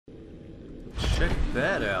Check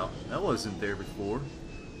that out. That wasn't there before.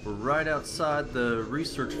 We're right outside the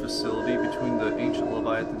research facility between the ancient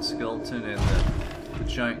Leviathan skeleton and the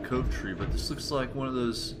giant cove tree, but this looks like one of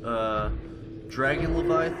those dragon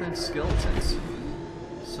Leviathan skeletons.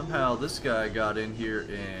 Somehow this guy got in here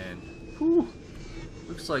and whew,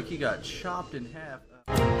 looks like he got chopped in half.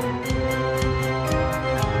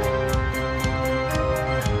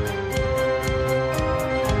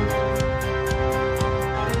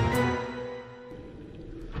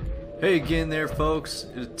 Hey again there folks,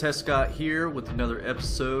 it's Tescot here with another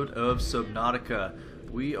episode of Subnautica.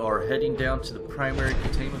 We are heading down to the Primary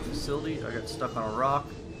Containment Facility. I got stuck on a rock,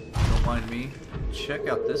 don't mind me. Check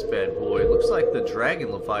out this bad boy. It looks like the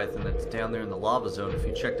dragon Leviathan that's down there in the lava zone. If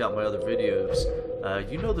you checked out my other videos,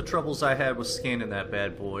 you know the troubles I had with scanning that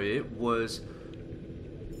bad boy. It was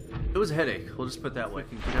a headache, we'll just put it that way.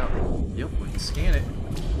 We can get out. Yep, we can scan it.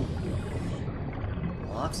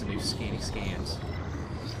 Lots of new scanny scans.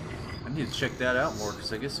 I need to check that out more,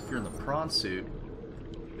 because I guess if you're in the prawn suit,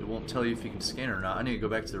 it won't tell you if you can scan it or not. I need to go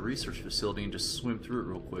back to the research facility and just swim through it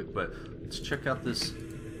real quick, but let's check out this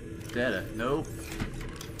data. Nope.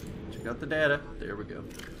 Check out the data. There we go.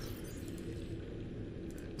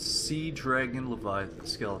 Sea Dragon Leviathan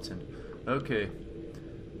skeleton. Okay.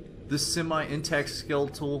 This semi-intact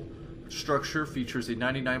skeletal structure features a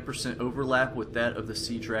 99% overlap with that of the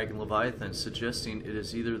sea dragon Leviathan, suggesting it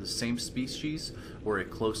is either the same species or a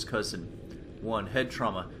close cousin. 1. Head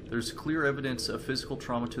trauma. There's clear evidence of physical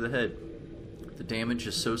trauma to the head. The damage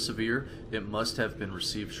is so severe it must have been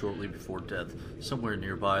received shortly before death, somewhere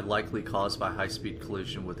nearby, likely caused by high-speed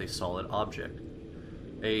collision with a solid object.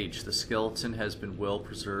 Age. The skeleton has been well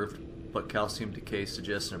preserved, but calcium decay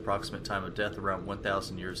suggests an approximate time of death around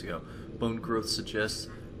 1,000 years ago. Bone growth suggests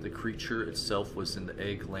the creature itself was in the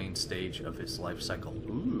egg-laying stage of its life cycle.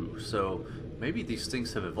 Ooh, so maybe these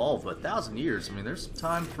things have evolved, but 1,000 years, I mean, there's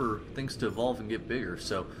time for things to evolve and get bigger,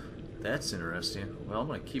 so that's interesting. Well, I'm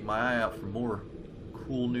going to keep my eye out for more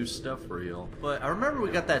cool new stuff for y'all. But I remember we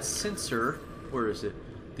got that sensor, where is it?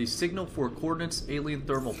 The signal for coordinates alien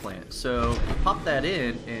thermal plant. So pop that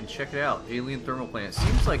in and check it out. Alien thermal plant.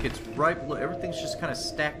 Seems like it's right below, everything's just kind of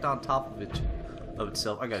stacked on top of it. Of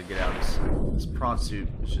itself. I gotta get out of this prawn suit.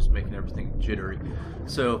 It's just making everything jittery.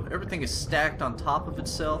 So everything is stacked on top of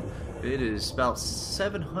itself. It is about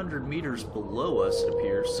 700 meters below us, it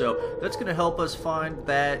appears. So that's gonna help us find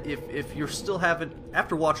that if you're still having,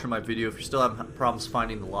 after watching my video, if you're still having problems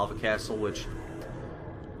finding the lava castle, which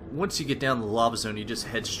once you get down to the lava zone, you just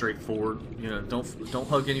head straight forward. You know, don't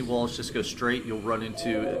hug any walls. Just go straight. You'll run into,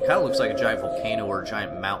 it kind of looks like a giant volcano or a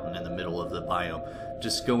giant mountain in the middle of the biome.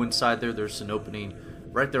 Just go inside there. There's an opening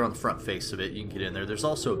right there on the front face of it. You can get in there. There's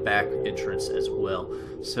also a back entrance as well.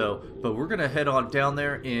 So, but we're gonna head on down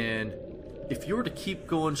there, and if you were to keep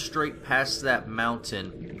going straight past that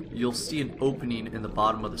mountain, you'll see an opening in the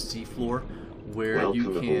bottom of the seafloor where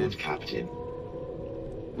Welcome aboard, Captain.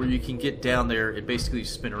 Where you can get down there and basically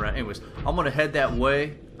spin around. Anyways, I'm gonna head that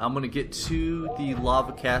way. I'm gonna get to the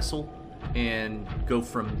lava castle and go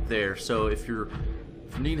from there. So if you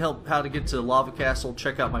need help how to get to the lava castle,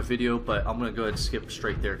 check out my video, but I'm gonna go ahead and skip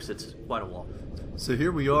straight there because it's quite a while. So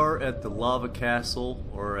here we are at the lava castle,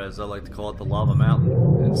 or as I like to call it, the lava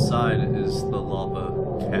mountain. Inside is the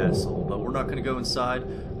lava castle, but we're not gonna go inside.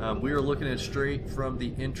 We are looking at straight from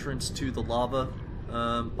the entrance to the lava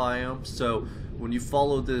biome. So when you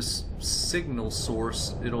follow this signal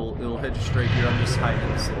source, it'll head you straight here. I'm just hiding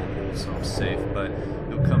in this little hole so I'm safe, but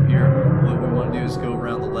you'll come here. What we want to do is go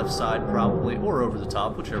around the left side probably, or over the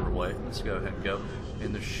top, whichever way. Let's go ahead and go.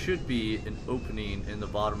 And there should be an opening in the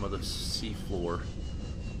bottom of the sea floor,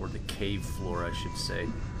 or the cave floor I should say.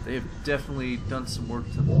 They have definitely done some work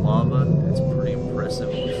to the lava. It's pretty impressive.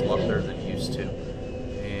 It's a lot better than it used to.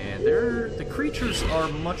 And the creatures are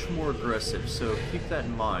much more aggressive, so keep that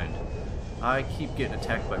in mind. I keep getting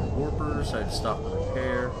attacked by warpers. I had to stop and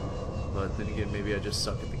repair, but then again, maybe I just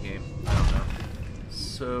suck at the game. I don't know.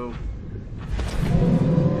 So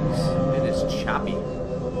it is choppy,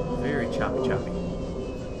 very choppy.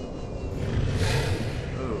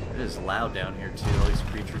 Oh, it is loud down here too. All these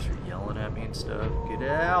creatures are yelling at me and stuff. Get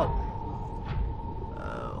out!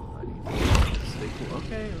 Oh, I need to stay cool.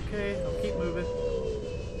 Okay, I'll keep moving.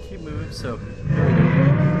 So here we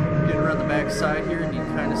go. Get around the back side here, and you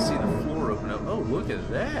can kind of see the floor open up. Oh, look at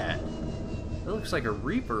that! That looks like a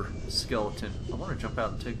Reaper skeleton. I want to jump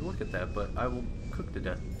out and take a look at that, but I will cook to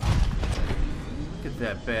death. Look at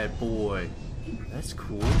that bad boy. That's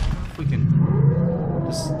cool. If we can...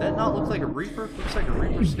 Does that not look like a Reaper? Looks like a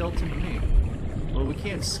Reaper skeleton to me. Well, we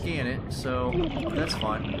can't scan it, so that's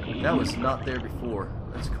fine. That was not there before.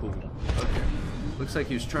 That's cool. Okay. Looks like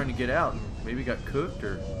he was trying to get out and maybe got cooked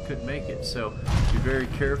or couldn't make it. So be very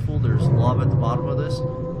careful. There's lava at the bottom of this,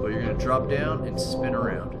 but you're going to drop down and spin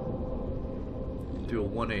around. Do a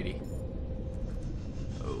 180.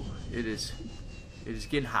 Oh, it is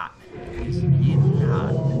getting hot. It's getting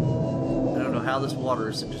hot. I don't know how this water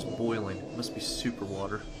isn't just boiling. It must be super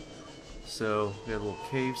water. So we have a little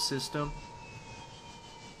cave system.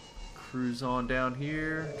 Cruise on down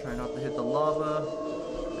here. Try not to hit the lava.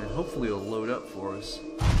 And hopefully it'll load up for us.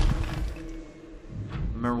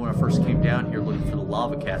 Remember when I first came down here looking for the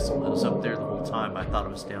lava castle? It was up there the whole time. I thought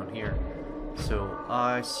it was down here. So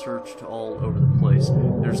I searched all over the place.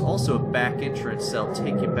 There's also a back entrance that'll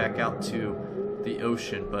take you back out to the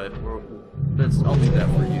ocean, but I'll leave that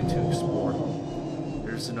for you to explore.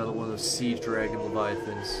 There's another one of those sea dragon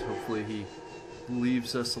leviathans. Hopefully he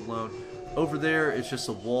leaves us alone. Over there is just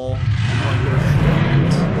a wall. Oh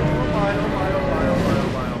my, oh my, oh my, oh my, oh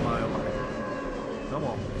my, oh my, oh my. Come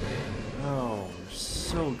on. Oh, they're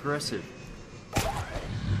so aggressive. I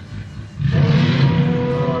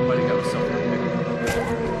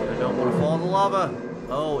don't want to fall in the lava.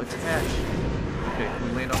 Oh, it's a hatch. Okay, can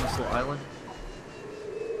we land on this little island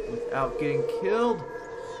without getting killed?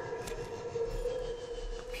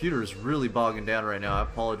 Computer is really bogging down right now. I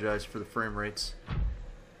apologize for the frame rates.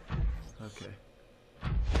 Okay.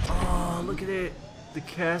 Oh, look at it. The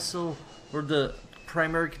castle, or the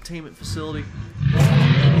primary containment facility.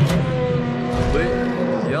 Quit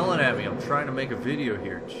yelling at me. I'm trying to make a video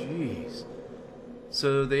here. Jeez.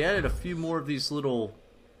 So they added a few more of these little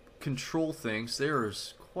control things.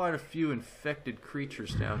 There's quite a few infected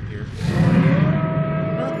creatures down here.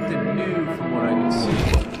 Nothing new from what I can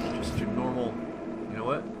see. Just your normal. You know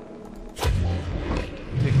what?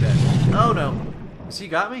 Take that. Oh no! Has he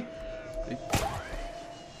got me?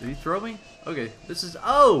 Did he throw me? Okay, this is.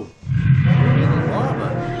 Oh! We're in the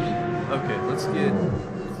lava. Okay, let's get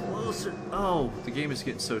closer. Oh, the game is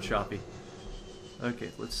getting so choppy.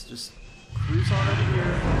 Okay, let's just cruise on over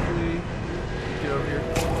here. Hopefully, get over here. I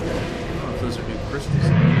don't know if those are new crystals.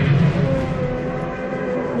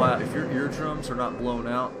 Wow, if your eardrums are not blown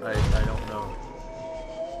out, I don't know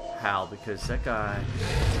how, because that guy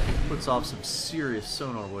puts off some serious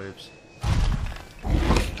sonar waves.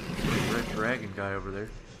 Red dragon guy over there.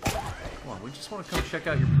 Come on, we just want to come check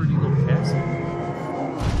out your pretty little castle.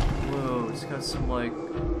 Whoa, it's got some like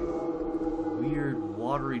weird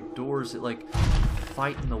watery doors that like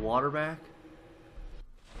fight in the water back.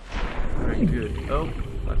 Very good. Oh,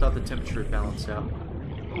 I thought the temperature had balanced out.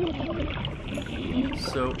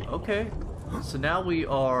 So, okay. So now we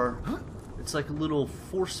are, it's like a little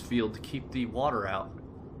force field to keep the water out.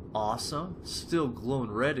 Awesome. Still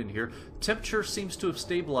glowing red in here. Temperature seems to have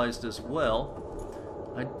stabilized as well.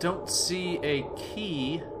 I don't see a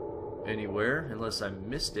key anywhere unless I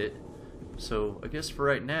missed it. So I guess for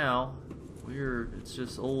right now, it's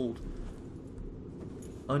just old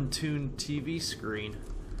untuned TV screen.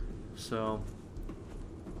 So,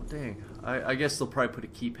 well, dang. I guess they'll probably put a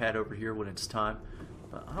keypad over here when it's time.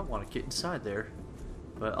 But I don't want to get inside there.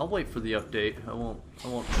 But I'll wait for the update. I won't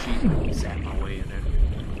cheat and zap my way in there.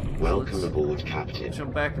 Welcome aboard, Captain.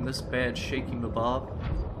 Jump back in this bad shaky mabob.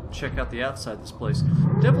 Check out the outside of this place.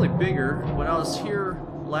 Definitely bigger. When I was here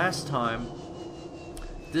last time,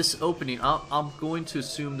 this opening, I'm going to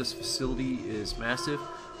assume this facility is massive,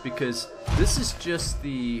 because this is just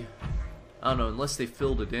the, I don't know, unless they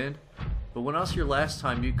filled it in. But when I was here last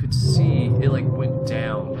time, you could see it like went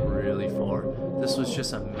down really far. This was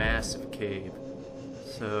just a massive cave.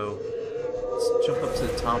 So let's jump up to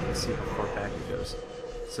the top and see how far back it goes.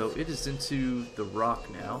 So it is into the rock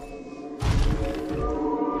now.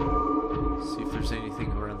 See if there's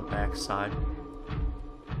anything around the back side.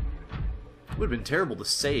 It would have been terrible to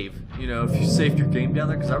save, you know, if you saved your game down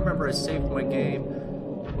there, because I remember I saved my game.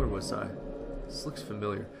 Where was I? This looks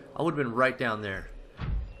familiar. I would have been right down there.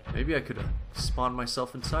 Maybe I could have spawned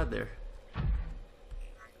myself inside there.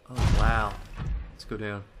 Oh wow. Let's go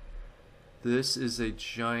down. This is a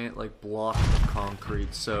giant like block of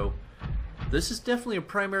concrete. So this is definitely a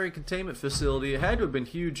primary containment facility. It had to have been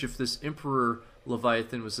huge if this Emperor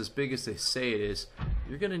Leviathan was as big as they say it is.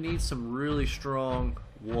 You're gonna need some really strong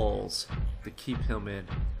walls to keep him in.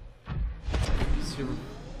 See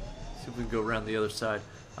if we can go around the other side.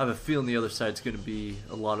 I have a feeling the other side's gonna be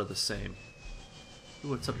a lot of the same. Ooh,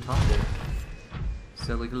 what's up top there? Is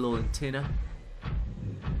that like a little antenna?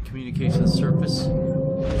 Communication surface? Yeah.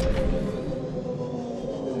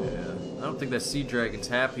 I don't think that sea dragon's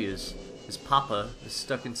happy as his papa is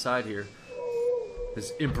stuck inside here.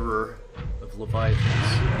 His Emperor of Leviathans.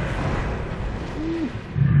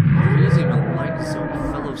 He doesn't even like his own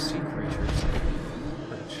fellow sea creatures.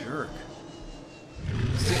 What a jerk.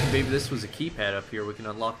 maybe this was a keypad up here. We can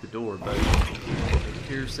unlock the door, but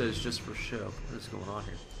here says just for show. What is going on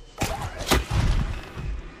here?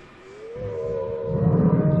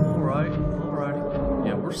 Alrighty.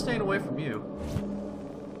 Yeah, we're staying away from you.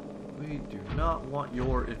 We do not want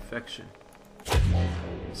your infection.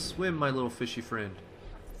 Swim, my little fishy friend.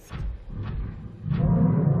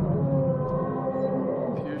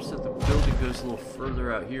 Appears that the building goes a little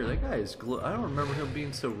further out here. That guy is I don't remember him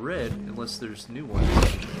being so red unless there's new ones.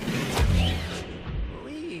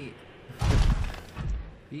 Whee!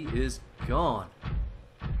 He is gone.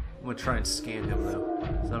 I'm gonna try and scan him though,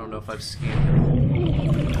 because I don't know if I've scanned him.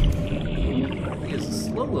 He is a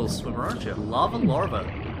slow little swimmer, aren't you? Lava larva.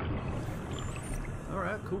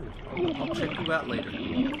 Alright, cool. I'll check you out later.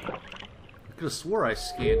 I could have swore I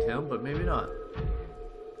scanned him, but maybe not.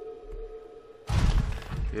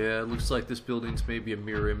 Yeah, it looks like this building's maybe a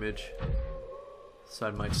mirror image. This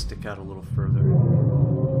side might stick out a little further.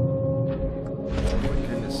 Oh my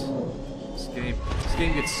goodness. This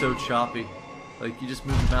game gets so choppy. Like, you just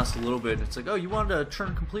move the mouse a little bit and it's like, oh, you wanted to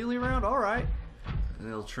turn completely around? Alright. And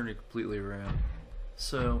it'll turn you completely around.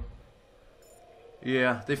 So,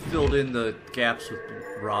 yeah, they filled in the gaps with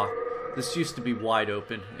rock. This used to be wide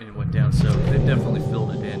open and it went down, so they definitely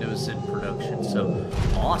filled it in. It was in production, so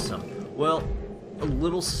awesome. Well, a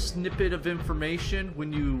little snippet of information.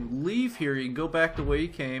 When you leave here, you can go back the way you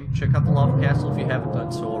came. Check out the lava castle if you haven't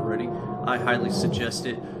done so already. I highly suggest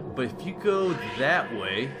it. But if you go that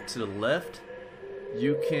way, to the left,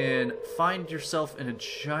 you can find yourself in a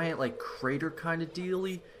giant, like, crater kind of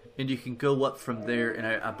dealie. And you can go up from there, and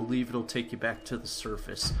I believe it'll take you back to the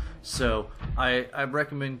surface. So I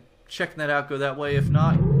recommend checking that out. Go that way. If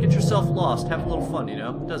not, get yourself lost. Have a little fun, you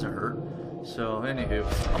know. It doesn't hurt. So anywho,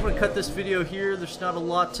 I'm going to cut this video here. There's not a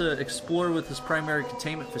lot to explore with this primary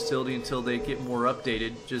containment facility until they get more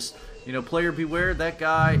updated. Just, you know, player beware. That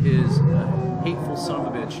guy is a hateful son of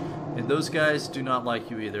a bitch. And those guys do not like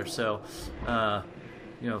you either. So,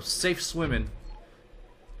 you know, safe swimming.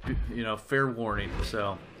 You know, fair warning.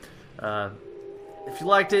 So, if you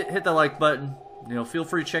liked it, hit that like button. You know, feel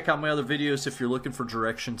free to check out my other videos if you're looking for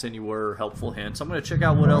directions anywhere or helpful hints. I'm going to check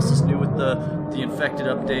out what else is new with the infected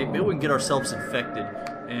update. Maybe we can get ourselves infected,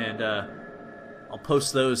 and I'll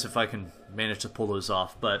post those if I can manage to pull those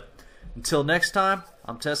off. But until next time,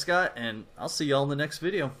 I'm Tescot, and I'll see y'all in the next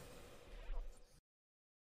video.